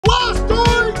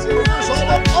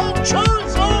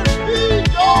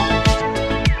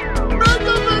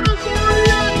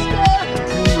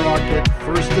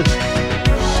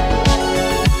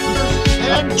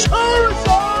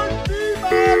Charizard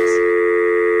VMAX!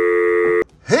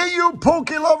 Hey, you Poke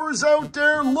lovers out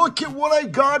there, look at what I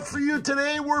got for you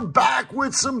today. We're back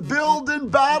with some Build and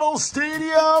Battle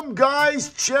Stadium.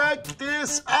 Guys, check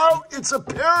this out. It's a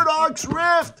Paradox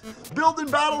Rift Build and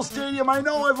Battle Stadium. I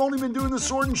know I've only been doing the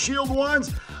Sword and Shield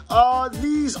ones.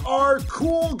 These are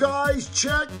cool, guys.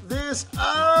 Check this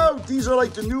out. These are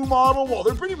like the new model. Well,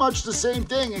 they're pretty much the same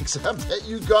thing, except that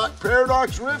you got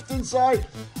Paradox Rift inside.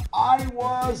 I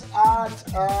was at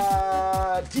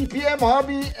TPM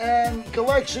Hobby and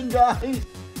Collection, guys.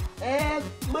 And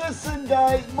listen,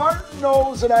 guys, Martin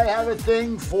knows that I have a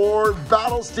thing for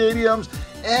battle stadiums.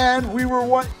 And we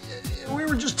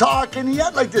were just talking. He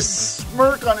had like this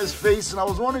smirk on his face, and I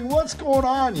was wondering what's going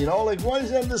on, you know, like why is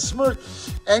he having this smirk?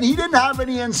 And he didn't have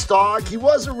any in stock. He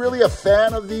wasn't really a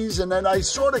fan of these, and then I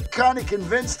sort of kind of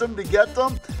convinced him to get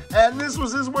them. And this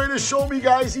was his way to show me,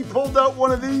 guys. He pulled out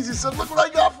one of these. He said, look what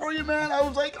I got for you, man. I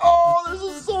was like, oh, this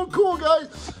is so cool,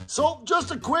 guys. So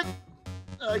just a quick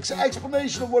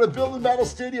explanation of what a Build and Battle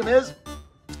Stadium is.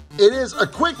 It is a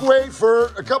quick way for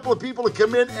a couple of people to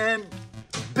come in and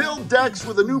build decks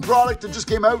with a new product that just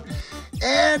came out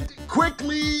and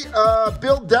quickly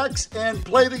build decks and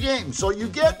play the game. So you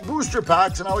get booster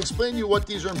packs, and I'll explain to you what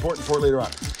these are important for later on.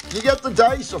 You get the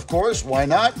dice, of course. Why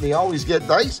not? They always get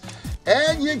dice.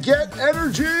 And you get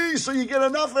energy. So you get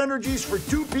enough energies for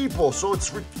 2 people. So it's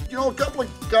for, you know, a couple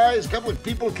of guys, a couple of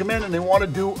people come in and they want to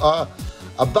do a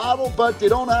battle, but they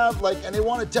don't have like, and they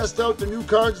want to test out the new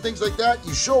cards, things like that.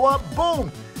 You show up,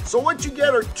 boom. So what you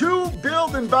get are 2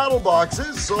 Build and Battle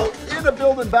boxes. So in a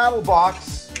Build and Battle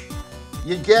box,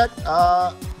 you get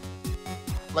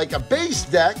like a base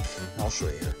deck. I'll show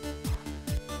you here.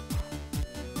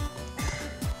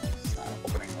 It's not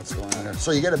opening. What's going on here?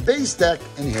 So you get a base deck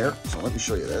in here. So let me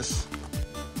show you this.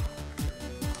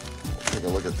 Take a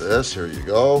look at this. Here you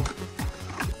go.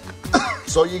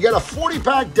 So you get a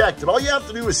 40-pack deck that all you have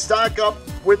to do is stack up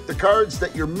with the cards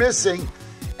that you're missing.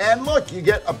 And look, you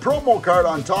get a promo card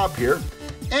on top here.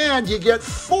 And you get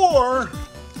 4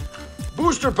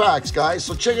 booster packs, guys.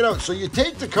 So check it out. So you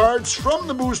take the cards from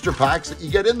the booster packs that you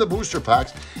get in the booster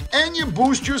packs, and you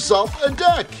boost yourself a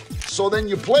deck. So then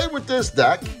you play with this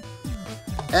deck,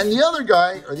 and the other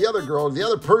guy, or the other girl, or the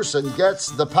other person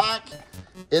gets the pack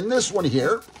in this one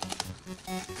here.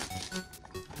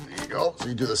 There you go. So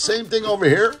you do the same thing over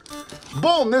here.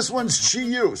 Boom, this one's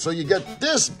Chi-Yu. So you get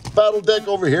this battle deck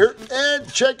over here, and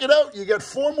check it out. You get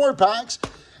 4 more packs,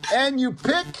 and you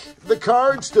pick the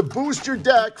cards to boost your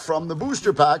deck from the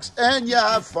booster packs, and you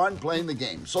have fun playing the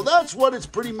game. So that's what it's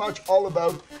pretty much all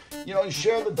about. You know, you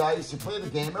share the dice, you play the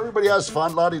game, everybody has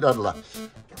fun, la-di-da-da-da.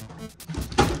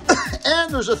 And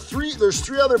there's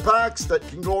 3 other packs that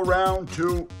can go around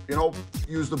to, you know,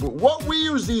 use the boot. What we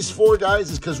use these for,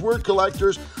 guys, is because we're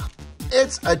collectors.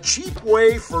 It's a cheap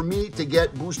way for me to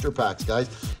get booster packs, guys.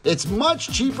 It's much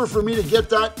cheaper for me to get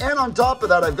that. And on top of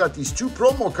that, I've got these 2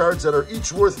 promo cards that are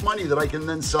each worth money that I can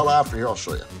then sell after. Here, I'll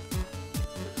show you.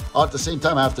 At the same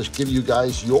time, I have to give you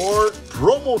guys your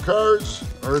promo cards,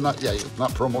 or not, yeah,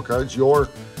 not promo cards, your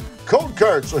code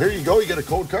cards. So here you go, you get a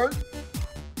code card.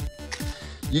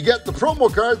 You get the promo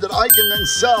card that I can then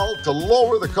sell to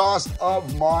lower the cost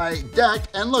of my deck.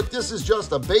 And look, this is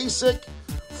just a basic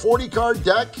 40-card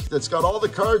deck that's got all the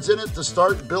cards in it to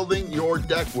start building your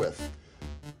deck with.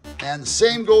 And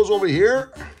same goes over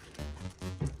here.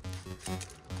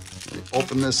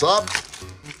 Open this up.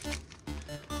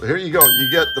 So here you go.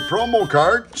 You get the promo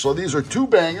card. So these are 2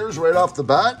 bangers right off the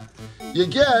bat. You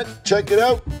get, check it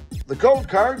out, the code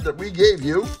card that we gave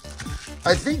you.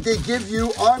 I think they give you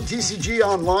on TCG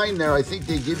Online there, I think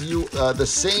they give you the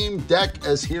same deck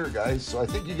as here, guys. So I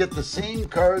think you get the same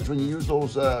cards when you use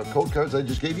those code cards I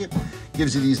just gave you.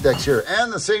 Gives you these decks here.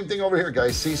 And the same thing over here,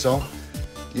 guys. See, so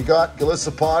you got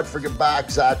Galissapod, Friggin' Back,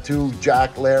 Zatu,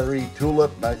 Jack, Larry,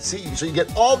 Tulip. See, so you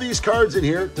get all these cards in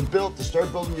here to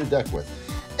start building your deck with.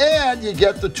 And you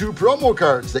get the 2 promo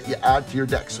cards that you add to your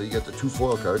deck. So you get the 2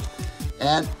 foil cards.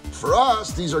 And for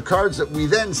us, these are cards that we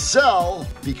then sell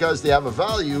because they have a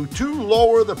value to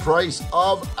lower the price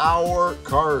of our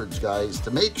cards, guys, to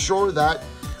make sure that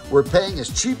we're paying as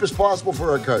cheap as possible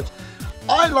for our cards.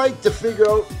 I like to figure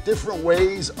out different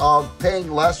ways of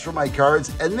paying less for my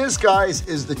cards, and this, guys,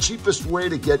 is the cheapest way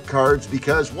to get cards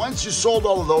because once you sold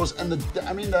all of those, and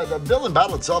the Build and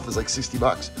Battle itself is like 60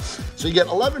 bucks. So you get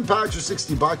 11 packs for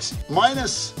 60 bucks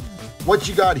minus what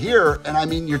you got here, and I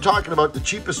mean, you're talking about the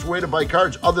cheapest way to buy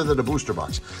cards other than a booster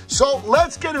box. So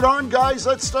let's get it on, guys.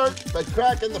 Let's start by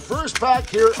cracking the first pack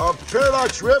here of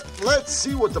Paradox Rift. Let's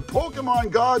see what the Pokemon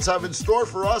gods have in store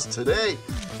for us today.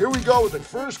 Here we go with the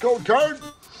first code card.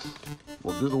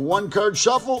 We'll do the 1-card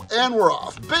shuffle, and we're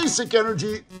off. Basic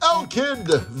Energy, Elkid,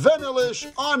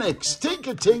 Venilish, Onyx,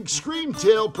 Tink-a-Tink,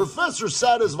 Screamtail, Professor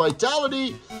Sada's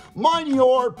Vitality,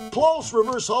 Minior, Pulse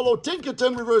Reverse Holo,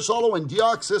 Tinkaton Reverse Holo, and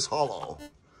Deoxys Holo.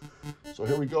 So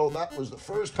here we go. That was the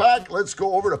first pack. Let's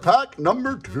go over to pack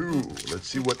number 2. Let's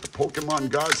see what the Pokemon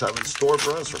gods have in store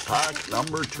for us for pack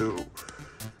number 2.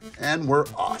 And we're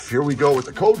off. Here we go with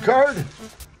the code card.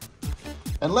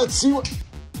 And let's see what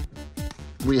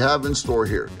we have in store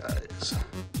here, guys.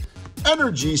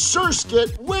 Energy,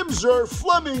 Surskit, Whimsir,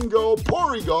 Flamingo,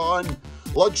 Porygon,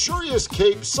 Luxurious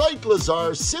Cape,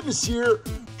 Cyclizar, Simisear,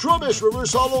 Trubbish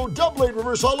Reverse Holo, Doublade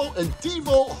Reverse Holo, and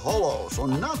Devo Holo. So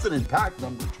nothing in pack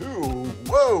number 2.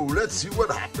 Whoa, let's see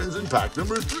what happens in pack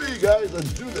number 3, guys.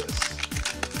 Let's do this.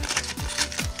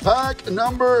 Pack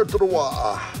number 3.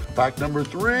 Pack number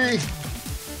 3.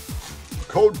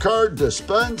 Code card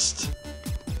dispensed.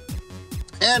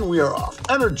 And we are off.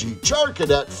 Energy,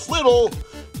 Charcadet, Flittle,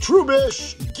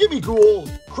 Trubbish, Gimmighoul,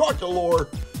 Crocolore,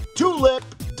 Tulip,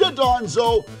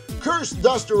 Dodonzo, Cursed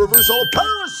Duster Reverse Holo,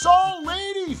 Parasol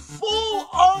Lady Full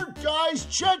Art, guys.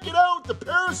 Check it out. The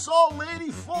Parasol Lady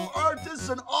Full Art. This is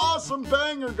an awesome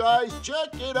banger, guys.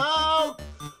 Check it out.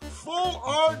 Full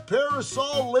Art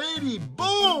Parasol Lady.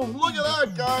 Boom. Look at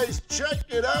that, guys. Check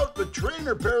it out. The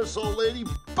Trainer Parasol Lady.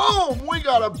 Boom. We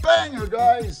got a banger,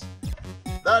 guys.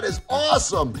 That is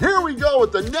awesome. Here we go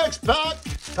with the next pack.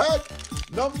 Pack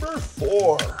number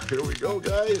 4. Here we go,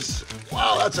 guys.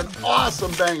 Wow, that's an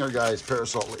awesome banger, guys.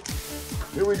 Parasol Lady.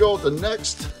 Here we go with the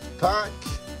next pack.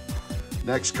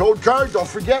 Next code card. Don't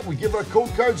forget, we give our code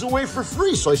cards away for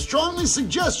free. So I strongly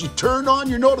suggest you turn on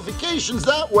your notifications.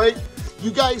 That way,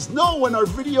 you guys know when our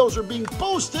videos are being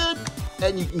posted.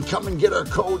 And you can come and get our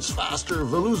codes faster.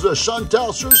 Veluza, Chantal,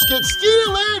 Surskit,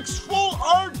 Steelix, Full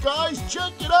Art, guys.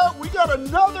 Check it out. We got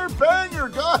another banger,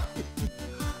 guys.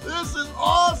 This is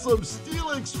awesome.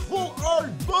 Steelix, Full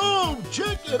Art. Boom.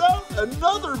 Check it out.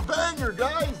 Another banger,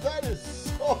 guys. That is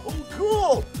so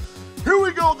cool. Here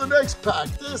we go with the next pack.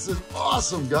 This is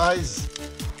awesome, guys.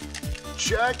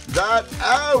 Check that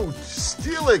out.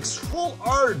 Steelix, Full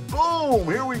Art. Boom.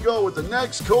 Here we go with the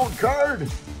next code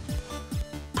card.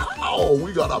 Oh,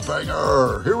 we got a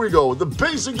banger. Here we go. The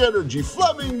Basic Energy,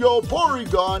 Flamingo,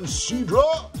 Porygon,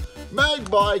 Seadra,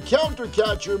 Magpie,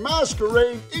 Countercatcher,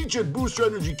 Masquerade, Ancient Booster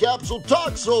Energy Capsule,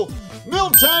 Toxel,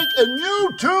 Miltank, and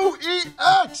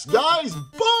U2EX, guys.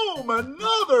 Boom,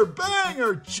 another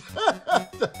banger. Check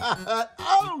that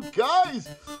out, guys.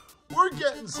 We're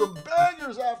getting some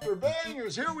bangers after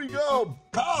bangers. Here we go.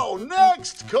 Pow,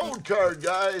 next code card,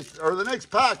 guys. Or the next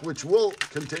pack, which will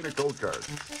contain a code card.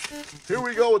 Here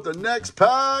we go with the next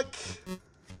pack.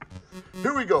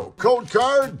 Here we go. Code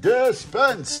card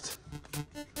dispensed.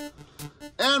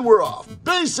 And we're off.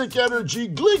 Basic Energy,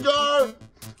 Gligar,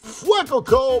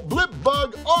 Fuecoco,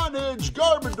 Blipbug, On-Edge,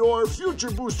 Garbodor, Future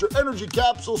Booster Energy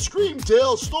Capsule,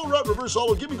 Screamtail, Snorunt Reverse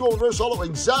Holo, Gimmighoul Reverse Holo,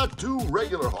 and Xatu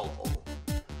Regular Holo.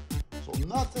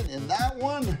 Nothing in that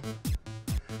one.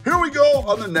 Here we go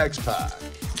on the next pack.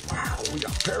 Wow, we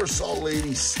got Parasol Lady,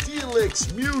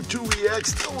 Steelix, Mewtwo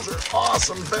EX. Those are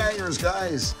awesome bangers,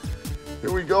 guys.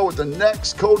 Here we go with the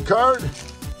next code card.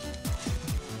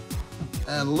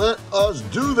 And let us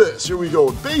do this. Here we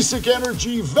go. Basic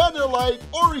Energy, Vanillite,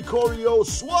 Oricorio,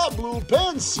 Swablu,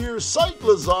 Pansear,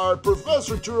 Cyclizar,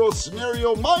 Professor Turo,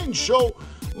 Scenario, Mind Show,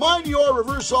 Minior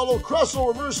Reverse Holo, Crustle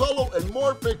Reverse Holo, and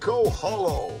Morpeko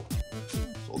Holo.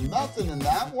 Nothing in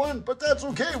that one, but that's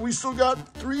okay. We still got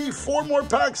 4 more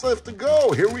packs left to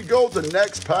go. Here we go, the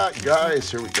next pack,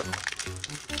 guys. Here we go.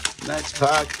 Next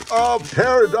pack of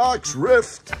Paradox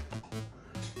Rift.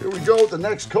 Here we go with the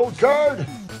next code card.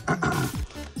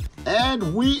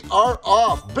 And we are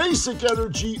off. Basic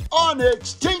Energy,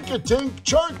 Onyx, Tink-a-Tink,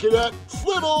 Charcadet,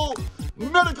 Flittle,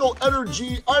 Medical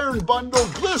Energy, Iron Bundle,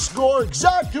 Gliscor,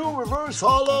 Xatu Reverse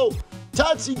Holo,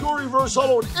 Tatsugiri Reverse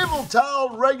Holo, and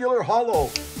Yveltal Regular Holo.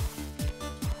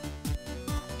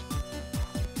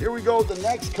 Here we go with the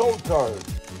next code card.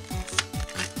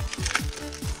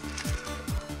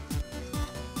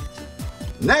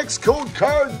 Next code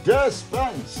card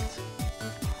dispensed.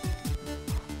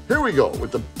 Here we go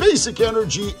with the Basic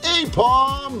Energy,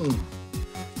 Apom,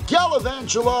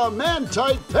 Galvantula,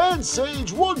 Mantite,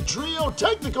 Pansage, Wood Trio,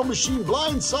 Technical Machine,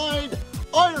 Blindside,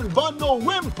 Iron Bundle,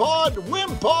 Wimpod,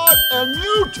 and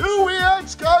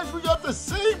U2EX, guys. We got the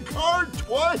same card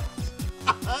twice.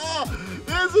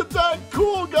 Isn't that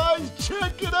cool, guys?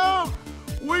 Check it out.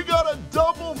 We got a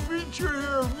double feature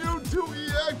here of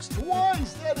U2EX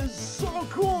twice. That is so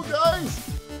cool, guys.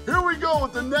 Here we go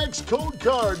with the next code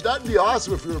card. That'd be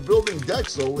awesome if we were building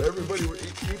decks, so everybody,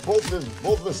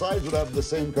 both the sides would have the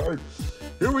same card.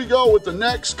 Here we go with the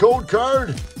next code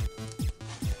card.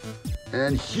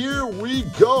 And here we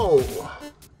go.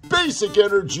 Basic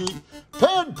Energy,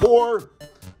 Panpour,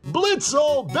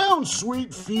 Blitzel, Bounce Sweet,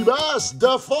 Feebas,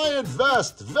 Defiant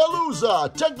Vest,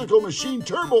 Veluza, Technical Machine,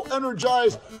 Turbo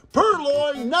Energized,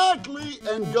 Purloin, Knackley,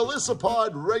 and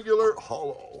Galissapod Regular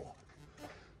Hollow.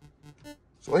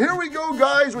 So here we go,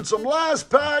 guys, with some last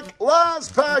pack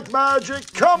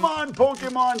magic. Come on,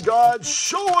 Pokemon gods,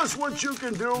 show us what you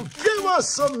can do. Give us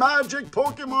some magic,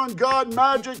 Pokemon god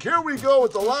magic. Here we go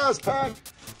with the last pack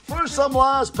for some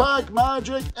last pack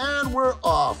magic, and we're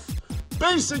off.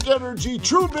 Basic Energy,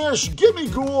 Trubbish,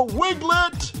 Gimmighoul,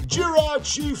 Wiglet,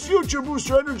 Jirachi, Future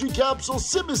Booster Energy Capsule,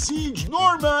 Simisage,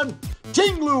 Norman,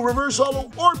 Tinglu Reverse Hollow,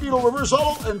 Orbeetle Reverse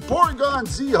Hollow, and Porygon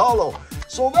Z Hollow.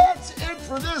 So that's it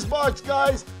for this box,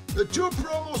 guys. The 2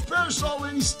 promos, Parasol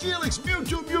Lady, Steelix,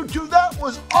 Mewtwo. That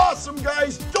was awesome,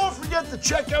 guys. Don't forget to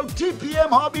check out TPM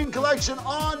Hobby and Collection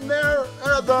on there.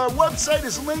 The website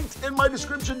is linked in my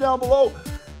description down below.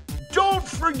 Don't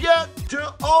forget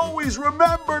to always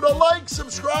remember to like,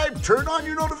 subscribe, turn on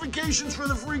your notifications for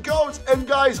the free codes. And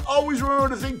guys, always remember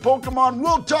to think Pokemon.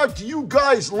 We'll talk to you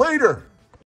guys later.